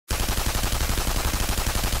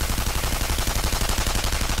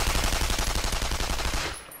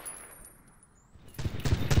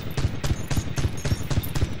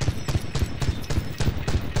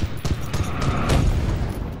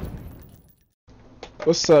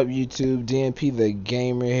What's up, YouTube? DNP the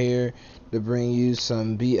Gamer here to bring you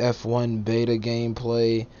some BF1 beta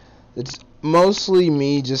gameplay. It's mostly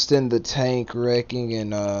me just in the tank wrecking,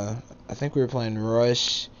 and I think we were playing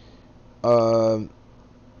Rush. But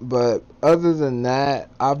other than that,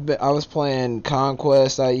 I was playing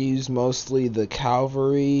Conquest. I used mostly the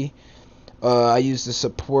Cavalry. I used the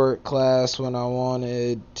support class when I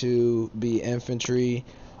wanted to be infantry.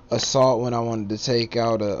 Assault when I wanted to take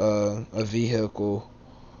out a vehicle.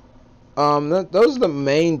 Those are the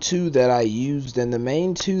main two that I used, and the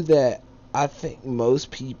main two that I think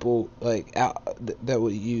most people that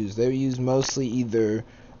would use. They would use mostly either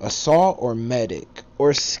assault or medic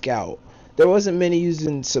or scout. There wasn't many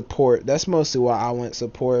using support. That's mostly why I went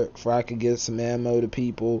support, for I could get some ammo to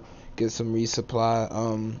people, get some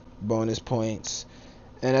resupply bonus points,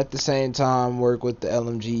 and at the same time work with the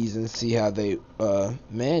LMGs and see how they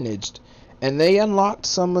managed. And they unlocked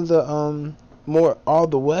some of the all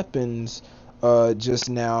the weapons just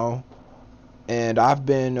now, and I've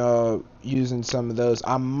been using some of those.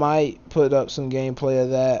 I might put up some gameplay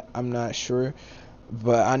of that, I'm not sure,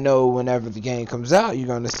 but I know whenever the game comes out you're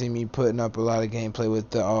gonna see me putting up a lot of gameplay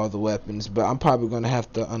with all the weapons, but I'm probably gonna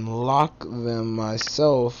have to unlock them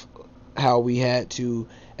myself, how we had to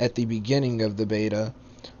at the beginning of the beta.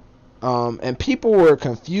 And people were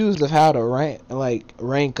confused of how to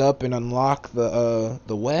rank up and unlock the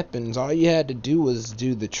weapons. All you had to do was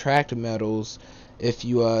do the tracked medals. If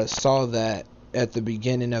you saw that at the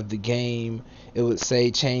beginning of the game, it would say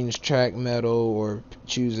change track medal or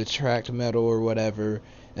choose a tracked medal or whatever.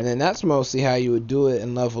 And then that's mostly how you would do it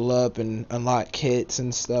and level up and unlock kits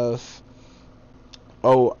and stuff.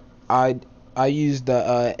 Oh, I used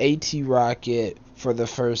the AT rocket for the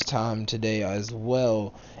first time today as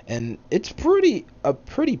well, and it's pretty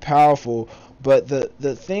powerful. But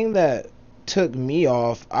the thing that took me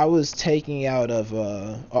off, I was taking out of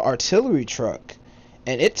a artillery truck,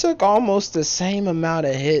 and it took almost the same amount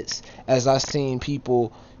of hits as I seen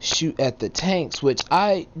people shoot at the tanks, which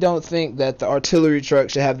I don't think that the artillery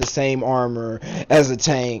truck should have the same armor as a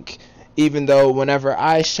tank. Even though whenever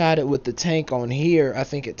I shot it with the tank on here, I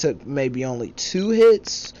think it took maybe only 2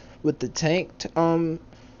 hits with the tank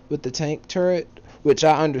turret, which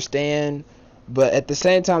I understand. But at the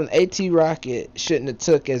same time, the AT rocket shouldn't have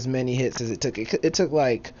took as many hits as it took. It took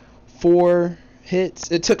like 4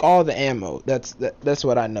 hits. It took all the ammo. That's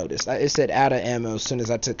what I noticed. It said out of ammo as soon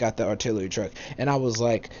as I took out the artillery truck, and I was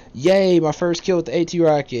like, yay, my first kill with the AT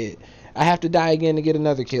rocket. I have to die again to get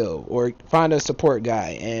another kill or find a support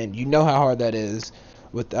guy, and you know how hard that is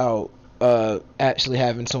without actually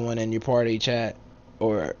having someone in your party chat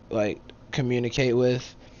or like communicate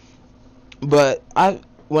with. But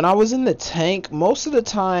when I was in the tank, most of the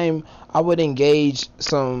time I would engage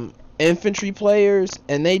some infantry players,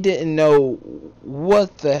 and they didn't know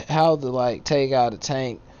how to like take out a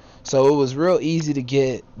tank. So it was real easy to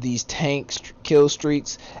get these tank kill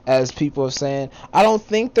streaks, as people are saying. I don't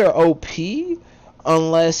think they're OP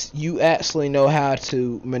unless you actually know how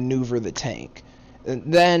to maneuver the tank,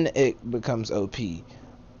 and then it becomes OP.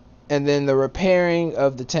 And then the repairing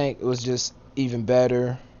of the tank was just even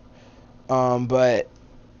better. But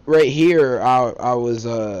right here I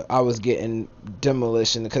was getting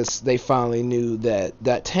demolition because they finally knew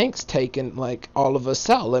that tank's taking like all of us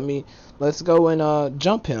out. Let's go and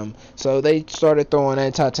jump him. So they started throwing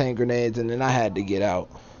anti-tank grenades, and then I had to get out.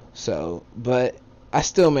 So, but I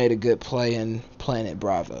still made a good play in Planet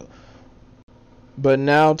Bravo. But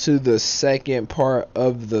now to the second part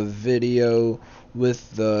of the video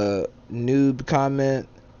with the noob comment.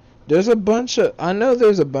 I know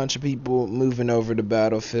there's a bunch of people moving over to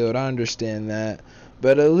Battlefield. I understand that,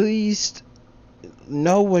 but at least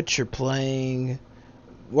know what you're playing.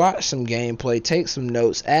 Watch some gameplay, take some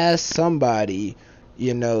notes, ask somebody,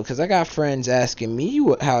 because I got friends asking me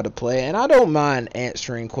how to play, and I don't mind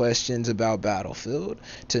answering questions about Battlefield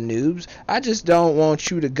to noobs. I just don't want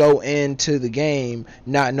you to go into the game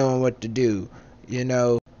not knowing what to do,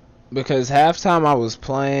 because half time I was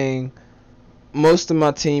playing, most of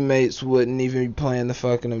my teammates wouldn't even be playing the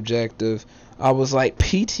fucking objective. I was like,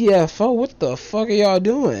 PTFO, what the fuck are y'all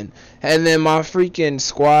doing? And then my freaking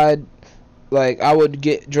squad, like, I would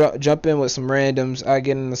jump in with some randoms. I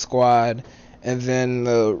get in the squad, and then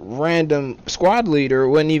the random squad leader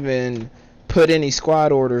wouldn't even put any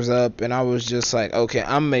squad orders up, and I was just like, okay,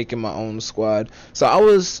 I'm making my own squad. So I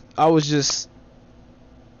was just,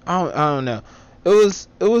 I don't know. It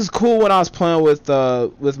was cool when I was playing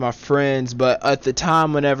with my friends, but at the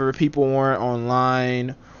time, whenever people weren't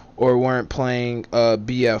online or weren't playing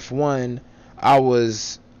BF1, I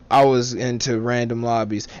was into random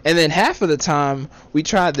lobbies. And then half of the time we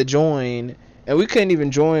tried to join, and we couldn't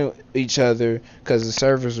even join each other because the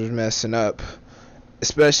servers was messing up,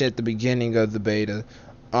 especially at the beginning of the beta.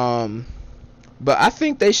 But I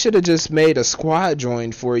think they should have just made a squad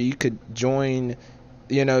join for you could join,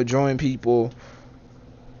 join people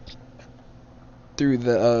through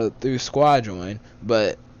the through squad join.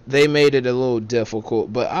 But they made it a little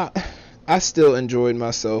difficult. But I still enjoyed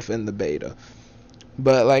myself in the beta.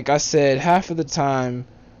 But like I said, half of the time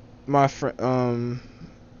my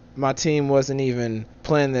team wasn't even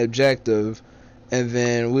playing the objective, and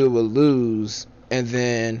then we would lose, and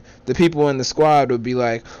then the people in the squad would be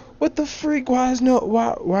like, what the freak, why is no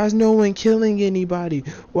one killing anybody,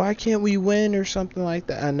 why can't we win, or something like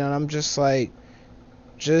that. And then I'm just like,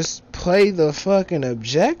 just play the fucking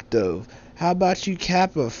objective. How about you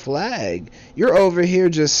cap a flag? You're over here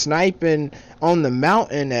just sniping on the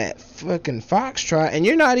mountain at fucking Foxtrot, and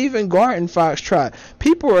you're not even guarding Foxtrot.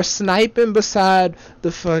 People are sniping beside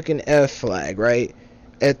the fucking F flag, right?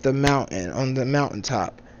 At the mountain, on the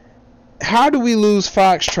mountaintop. How do we lose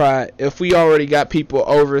Foxtrot if we already got people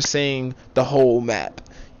overseeing the whole map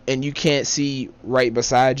and you can't see right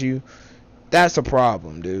beside you? That's a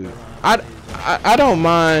problem, dude. I don't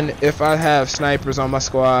mind if I have snipers on my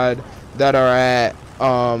squad that are at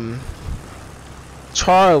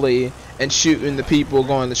Charlie and shooting the people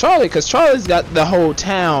going to Charlie, because Charlie's got the whole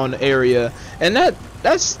town area, and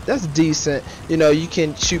that's decent. You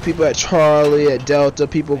can shoot people at Charlie, at Delta,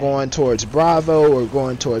 people going towards Bravo or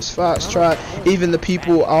going towards Foxtrot, even the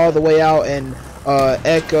people all the way out in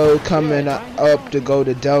Echo coming up to go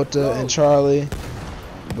to Delta and Charlie.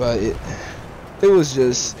 But it was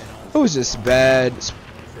just bad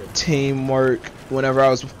teamwork whenever I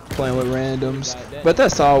was playing with randoms. But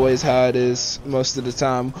that's always how it is most of the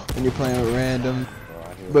time when you're playing with random.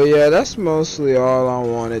 But yeah, that's mostly all I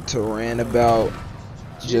wanted to rant about.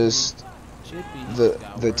 Just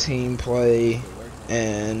the team play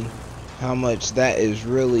and how much that is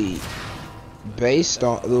really based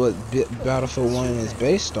on what Battlefield 1 is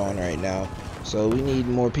based on right now. So we need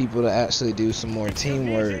more people to actually do some more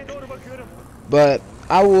teamwork. But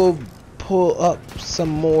I will pull up some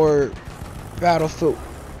more Battlefield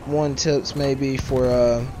 1 tips maybe for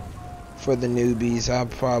the newbies. I'll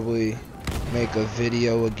probably make a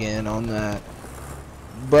video again on that.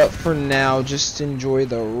 But for now, just enjoy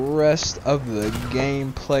the rest of the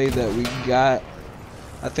gameplay that we got.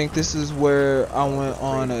 I think this is where I went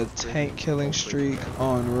on a tank killing streak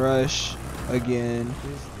on Rush again.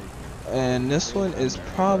 And this one is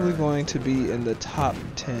probably going to be in the top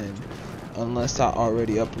 10. Unless I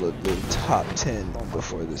already uploaded the top 10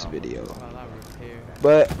 before this video.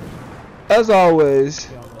 But, as always,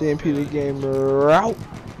 DMP the Gamer out.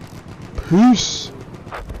 Peace.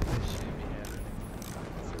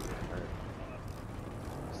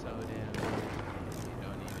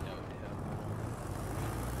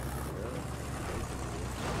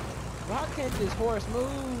 Why can't this horse move?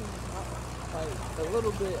 Like, a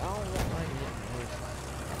little bit. I don't want like horse.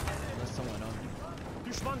 Unless someone on you.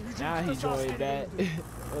 Now he joined that.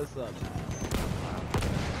 What's up?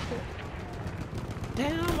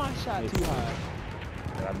 Damn, I shot too high.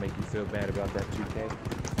 Did I make you feel bad about that 2K?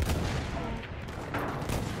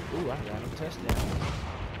 Ooh, I got him. Touchdown.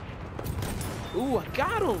 Ooh, I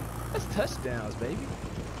got him. That's touchdowns, baby.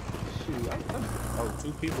 Shoot. Oh,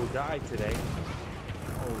 2 people died today.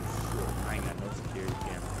 Oh shit, I ain't got no security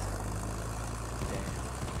cameras. Damn.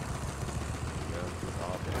 Yeah, it's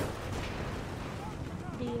all bad.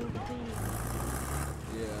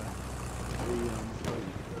 Yeah.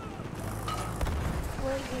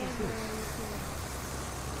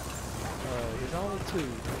 There's only 2,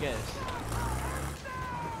 guess.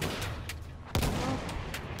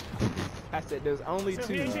 I said there's only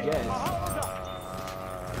 2, guess.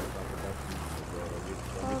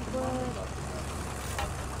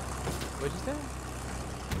 What'd you say?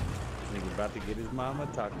 Nigga about to get his mama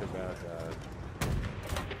talked about,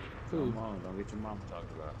 Who? Come on, don't get your mama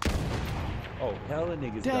talked about. Oh, hella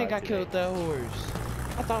niggas Dang, died I today. killed that horse.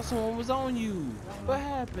 I thought someone was on you. What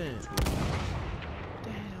happened?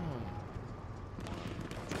 Damn.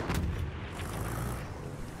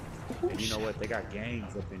 And you know what? They got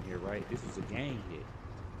gangs up in here, right? This was a gang hit.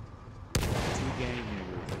 2 gang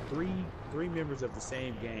members. 3 members of the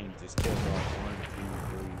same gang just killed off 1, 2,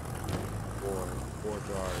 3, 4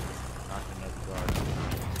 guards. Knocking up guards.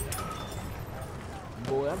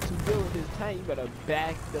 Boy, I'm too good with this tank. You better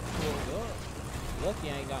back the fuck up. Lucky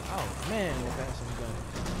I ain't got. Oh man, if that's some gun.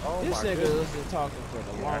 Oh This my nigga goodness. has been talking for the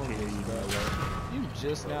Yeah, I can longest, hear you, bro. bro. You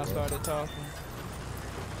just now started talking.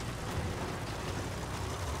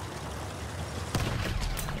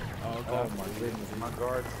 Oh my goodness, my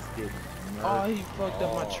guards is getting Oh, he fucked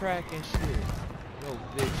up my Oh. track and shit. Yo,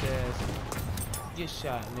 bitch ass. Get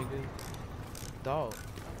shot, nigga. Dog.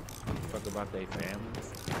 Fuck about their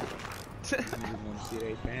families. Niggas want to see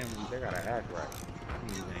their families. They gotta act right.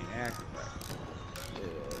 Niggas ain't acting right.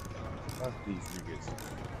 Yeah. Fuck these niggas.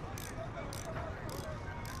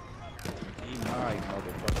 Be my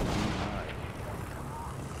motherfucker. Be my.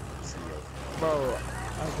 See yo. Bro,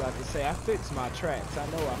 I was about to say, I fixed my tracks. I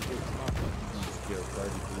know I fixed my You just killed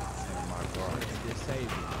 33% of my guards.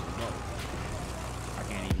 disabled. I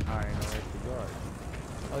can't even hire no extra guards.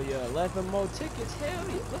 Oh yeah, 11 more tickets. Hell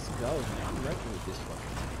yeah. Let's go, man. I'm wrecking with this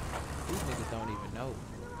fucking. These niggas don't even know.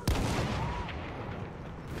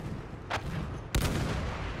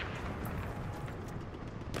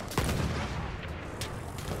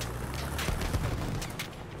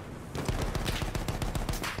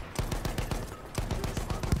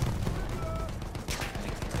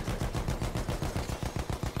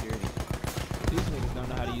 These niggas don't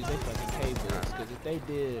know how to use their fucking cables. Cause if they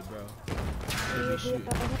did, bro, they'd be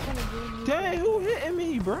shooting. Dang, who hitting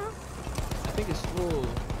me, bro? I think it's full.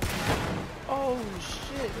 Oh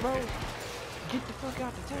shit, bro. Get the fuck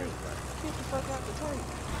out the tank. Get the fuck out the tank.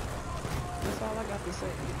 That's all I got to say.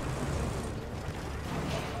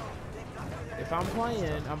 If I'm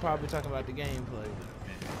playing, I'm probably talking about the gameplay.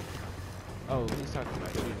 Oh, he's talking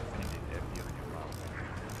about you.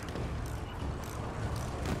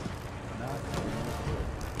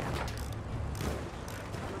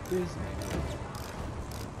 This nigga.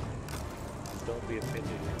 Just don't be a bitch.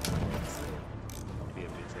 Don't be a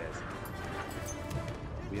bitch ass.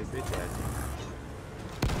 Be a bitch ass.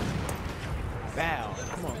 Bow.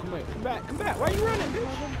 Come on, come here. Come back, come back. Why you running,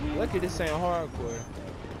 bitch? Lucky this ain't hardcore.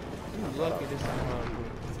 You lucky this ain't hardcore.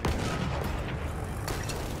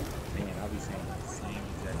 Man, I'll be saying the same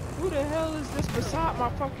exact thing. Who the hell is this beside my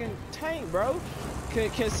fucking tank, bro?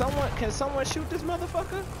 Can someone shoot this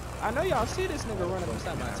motherfucker? I know y'all see this nigga running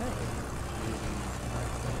beside my tank.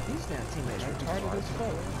 These damn teammates retarded as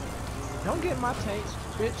fuck. Don't get my tank,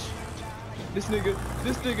 bitch. This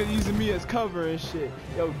nigga using me as cover and shit.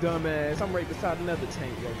 Yo, dumbass. I'm right beside another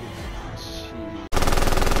tank, yo. Shit.